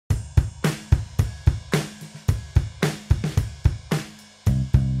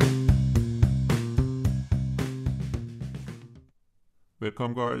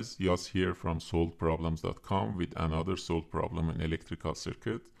Welcome guys, Yas here from solvedproblems.com with another solved problem in electrical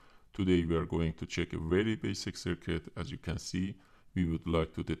circuit. Today we are going to check a very basic circuit. As you can see, we would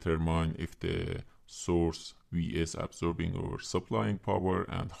like to determine if the source V is absorbing or supplying power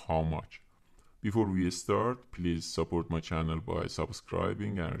and how much. Before we start, please support my channel by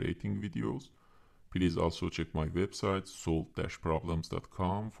subscribing and rating videos. Please also check my website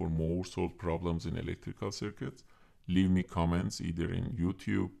solved-problems.com for more solved problems in electrical circuits. Leave me comments either in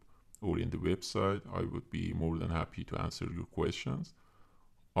YouTube or in the website. I would be more than happy to answer your questions.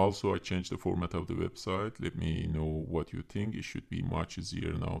 Also, I changed the format of the website. Let me know what you think. It should be much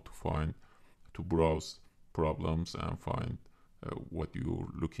easier now to browse problems and find what you're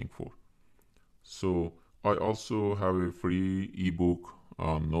looking for. So I also have a free ebook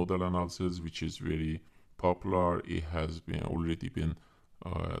on nodal analysis, which is very popular. It has already been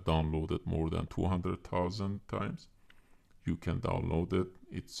downloaded more than 200,000 times. You can download it.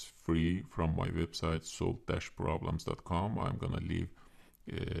 It's free from my website solved-problems.com. I'm gonna leave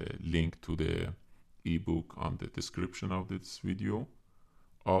a link to the ebook on the description of this video.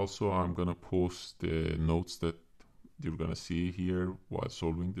 Also, I'm gonna post the notes that you're gonna see here while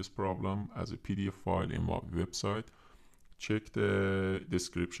solving this problem as a PDF file in my website. Check the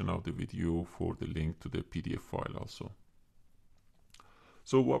description of the video for the link to the PDF file also.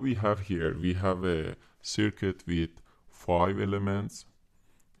 So what we have here, we have a circuit with 5 elements.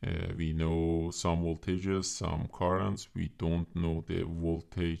 We know some voltages, some currents. We don't know the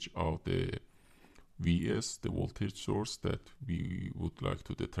voltage of the Vs, the voltage source that we would like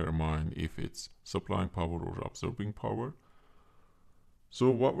to determine if it's supplying power or absorbing power. So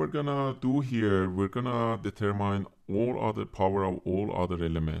what we're gonna do here, we're gonna determine all other power of all other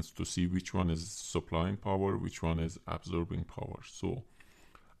elements to see which one is supplying power, which one is absorbing power.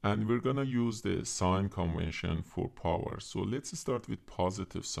 And we're gonna use the sign convention for power. So let's start with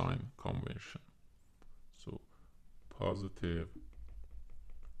positive sign convention. So positive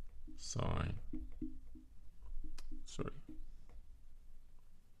sign,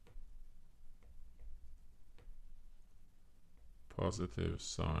 positive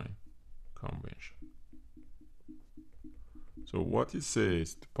sign convention. So what it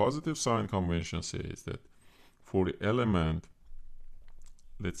says, the positive sign convention says that for the element,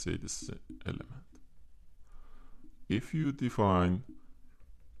 let's say this element, if you define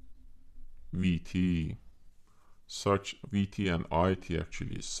VT and IT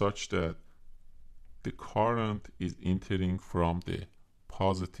actually such that the current is entering from the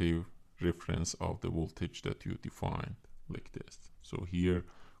positive reference of the voltage that you defined like this. So here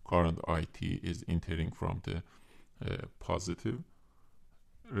current IT is entering from the positive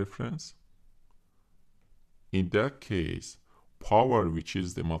reference. In that case, power, which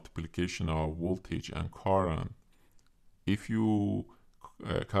is the multiplication of voltage and current, if you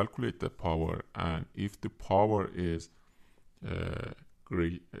calculate the power, and if the power is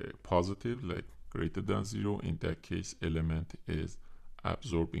positive, like greater than 0, in that case element is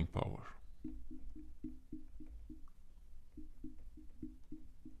absorbing power.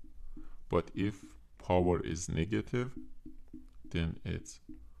 But if power is negative, then it's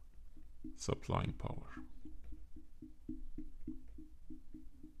supplying power.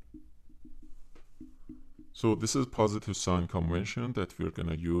 So this is positive sign convention that we're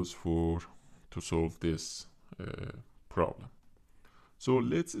gonna use to solve this problem. So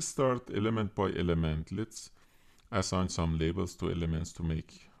let's start element by element. Let's assign some labels to elements to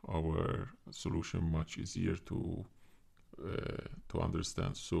make our solution much easier to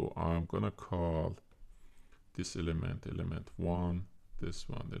understand. So I'm gonna call this element 1, this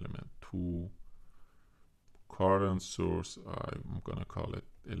one element 2, current source I'm gonna call it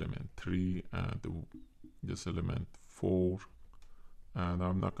element 3, and this element 4, and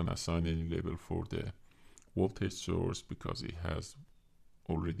I'm not gonna assign any label for the voltage source because it has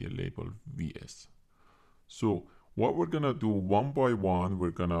already a label Vs. So what we're gonna do one by one,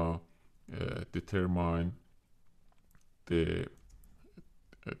 we're gonna determine the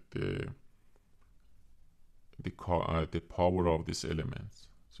power of these elements.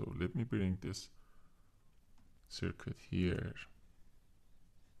 So let me bring this circuit here.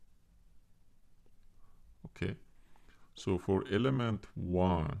 Okay, so for element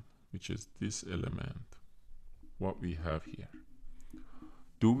 1, which is this element, what we have here,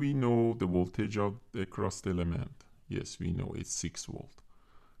 do we know the voltage of the across the element? Yes, we know it's 6 volt.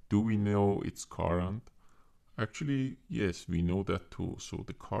 Do we know its current? Actually, yes, we know that too. So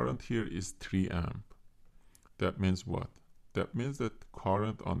the current here is 3 amp. That means what? That means that the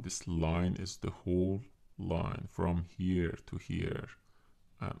current on this line is the whole line from here to here,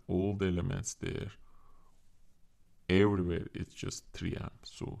 and all the elements there everywhere it's just 3 amp.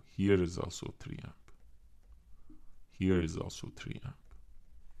 So here is also 3 amp. Here is also 3 amp.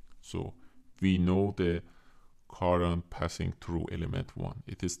 So we know the current passing through element 1.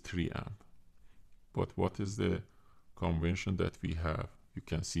 It is 3 amp. But what is the convention that we have? You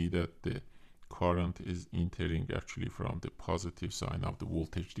can see that the current is entering actually from the positive sign of the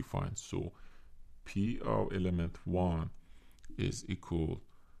voltage defined. So P of element 1 is equal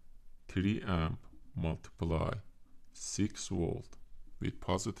 3 amp multiply 6 volt with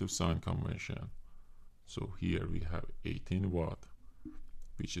positive sign convention. So here we have 18 watt,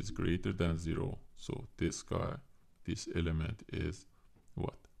 which is greater than 0. So this guy, this element is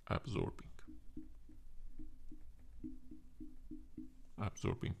what? Absorbing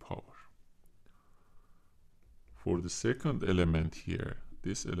power. For the second element here,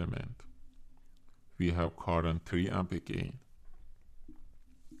 this element, we have current 3 amp again.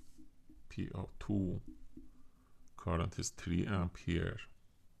 P of 2, current is 3 amp here,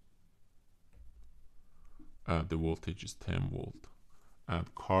 and the voltage is 10 volt,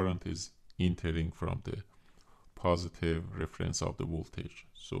 and current is entering from the positive reference of the voltage.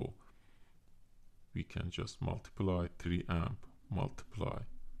 So we can just multiply 3 amp multiply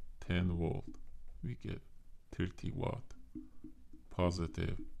 10 volt, we get 30 watt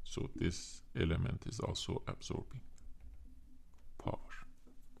positive. So this element is also absorbing power.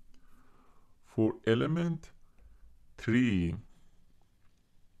 For element 3,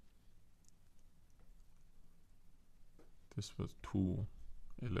 this was 2,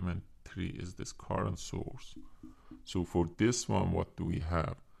 element 3 is this current source. So for this one, what do we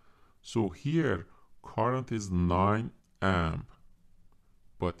have? So here current is 9 amp,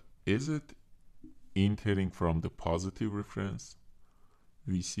 but is it entering from the positive reference?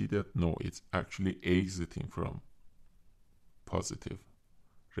 We see that no, it's actually exiting from positive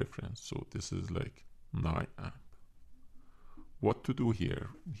reference. So this is like 9 amp. What to do here?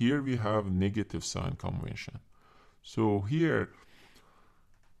 Here we have negative sign convention. So here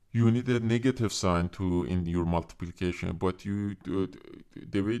you need a negative sign to in your multiplication, but you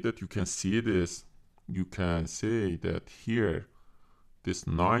the way that you can see this, you can say that here this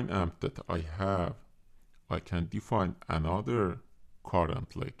 9 amp that I have, I can define another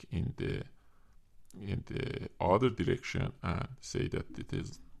current like in the other direction and say that it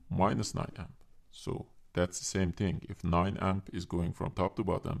is minus 9 amp. So that's the same thing. If 9 amp is going from top to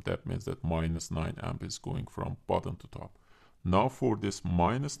bottom, that means that minus 9 amp is going from bottom to top. Now for this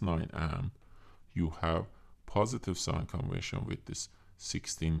minus 9 amp, you have positive sign convention with this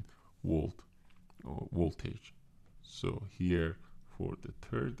 16 volt voltage. So here for the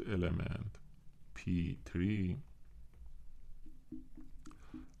third element, P3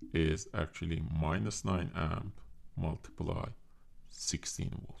 is actually minus 9 amp multiply 16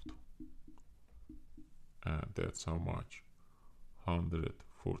 volt. And that's how much?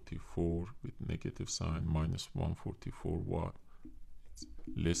 144 with negative sign minus 144 watt. It's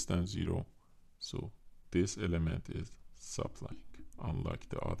less than 0. So this element is supplying, unlike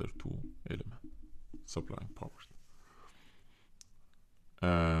the other two elements, supplying power.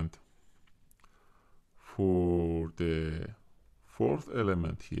 And for the fourth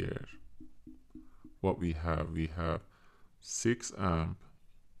element here, what we have 6 amp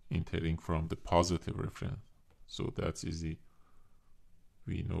entering from the positive reference. So that's easy.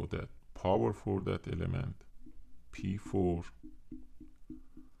 We know that power for that element P4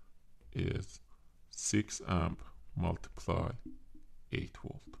 is 6 amp multiply 8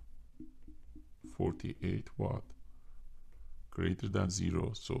 volt, 48 watt, greater than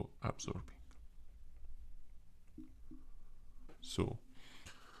 0, so absorbing. So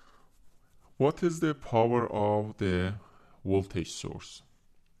what is the power of the voltage source?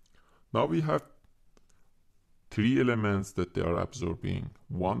 Now we have 3 elements that they are absorbing,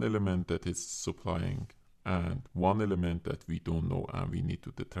 1 element that is supplying, and 1 element that we don't know and we need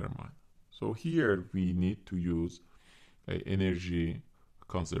to determine. So here we need to use energy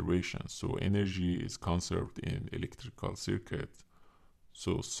conservation. So energy is conserved in electrical circuits.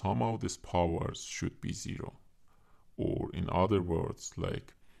 So some of these powers should be 0. Or in other words,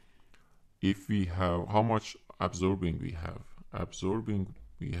 like if we have, how much absorbing we have? Absorbing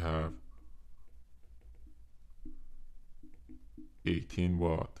we have 18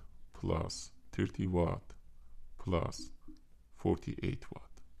 watt plus 30 watt plus 48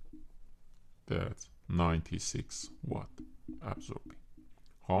 watt. That's 96 watt absorbing.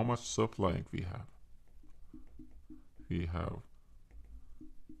 How much supplying we have? We have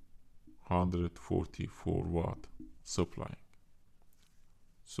 144 watt supplying.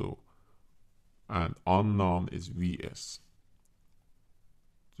 So, and unknown is Vs.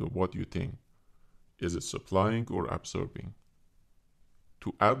 So what do you think? Is it supplying or absorbing?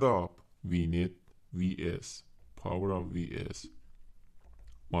 To add up, we need Vs. Power of Vs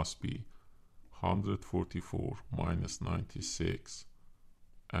must be 144 minus 96,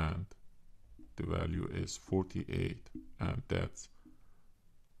 and the value is 48, and that's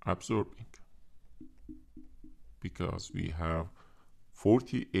absorbing because we have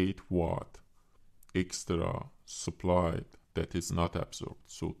 48 watt extra supplied that is not absorbed.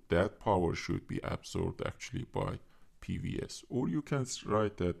 So that power should be absorbed actually by PVS. Or you can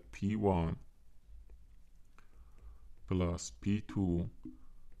write that P1 plus P2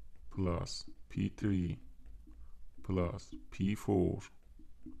 plus P3 plus P4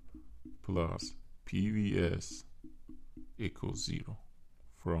 plus PVS equals 0.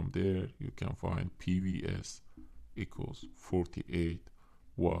 From there you can find PVS equals 48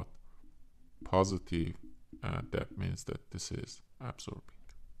 watt positive, and that means that this is absorbing.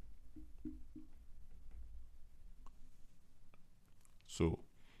 So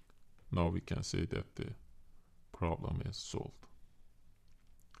now we can say that the problem is solved.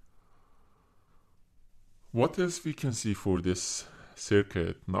 What else we can see for this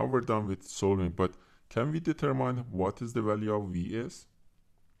circuit? Now we're done with solving, but can we determine what is the value of Vs?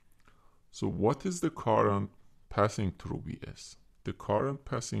 So what is the current passing through Vs? The current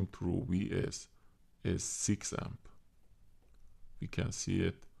passing through Vs is 6 amp. We can see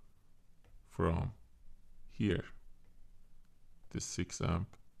it from here. This 6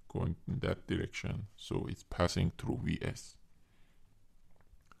 amp going in that direction, so it's passing through Vs.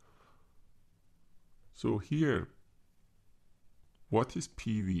 So here, what is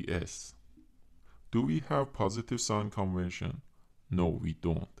PVS? Do we have positive sign convention? No, we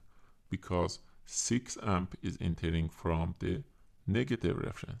don't, because 6 amp is entering from the negative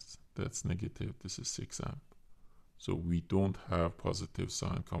reference. That's negative, this is 6 amp. So we don't have positive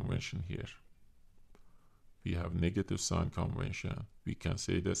sign convention here. We have negative sign convention. We can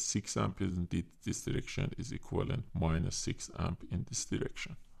say that 6 amp in this direction is equivalent minus 6 amp in this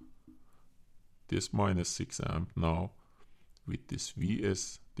direction. This minus 6 amp, now with this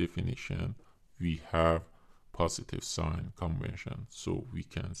Vs definition, we have positive sign convention. So we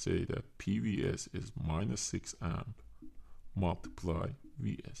can say that PVS is minus 6 amp multiply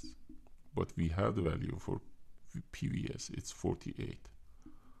Vs. But we have the value for PVS, it's 48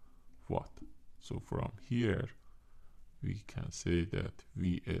 watt. So from here, we can say that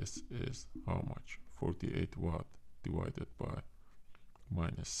Vs is how much? 48 watt divided by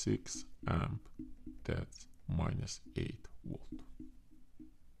minus 6 amp, that's minus 8 volt.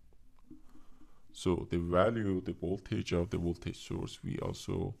 So the value, the voltage of the voltage source, we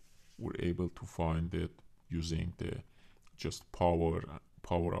also were able to find it using the just power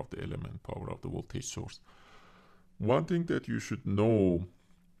of the element, power of the voltage source. One thing that you should know,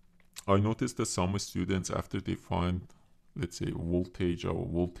 I noticed that some students, after they find, let's say, voltage of a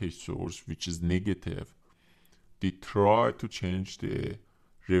voltage source which is negative, they try to change the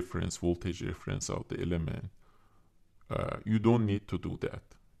reference, voltage reference of the element. You don't need to do that.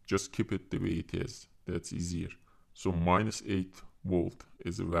 Just keep it the way it is. That's easier. So minus 8 volt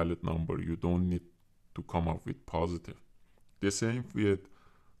is a valid number. You don't need to come up with positive. The same with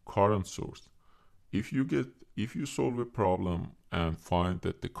current source. If you solve a problem and find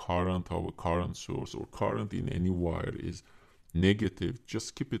that the current of a current source or current in any wire is negative,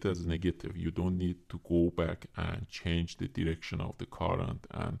 just keep it as negative. You don't need to go back and change the direction of the current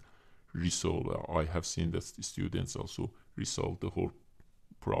and resolve. I have seen that the students also resolve the whole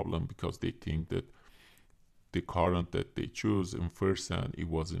problem because they think that the current that they choose in first hand, it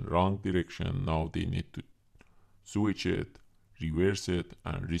was in wrong direction. Now they need to switch it, reverse it,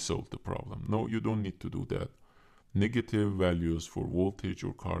 and resolve the problem. No, you don't need to do that. Negative values for voltage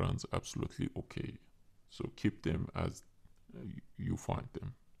or currents, absolutely okay. So keep them as you find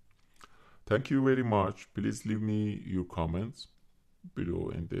them. Thank you very much. Please leave me your comments below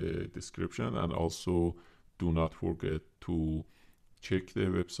in the description, and also do not forget to check the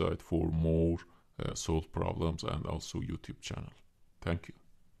website for more solved problems and also YouTube channel. Thank you.